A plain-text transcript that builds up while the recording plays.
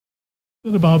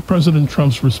About President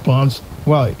Trump's response?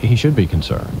 Well, he should be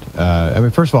concerned.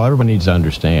 First of all, everyone needs to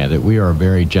understand that we are a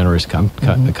very generous country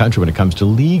when it comes to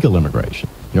legal immigration.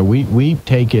 We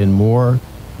take in more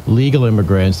legal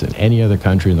immigrants than any other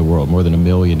country in the world, more than 1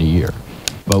 million a year.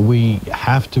 But we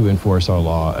have to enforce our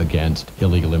law against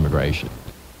illegal immigration.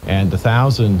 And the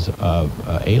thousands of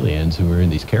aliens who are in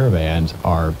these caravans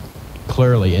are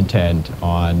clearly intent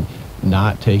on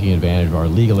not taking advantage of our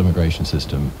legal immigration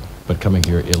system, but coming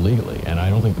here illegally. And I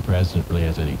don't think the president really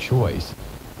has any choice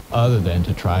other than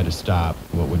to try to stop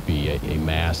what would be a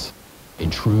mass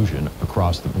intrusion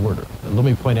across the border. Let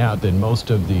me point out that most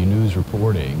of the news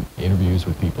reporting, interviews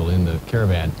with people in the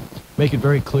caravan, make it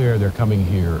very clear they're coming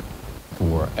here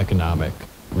for economic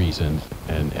reasons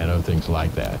and other things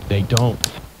like that. They don't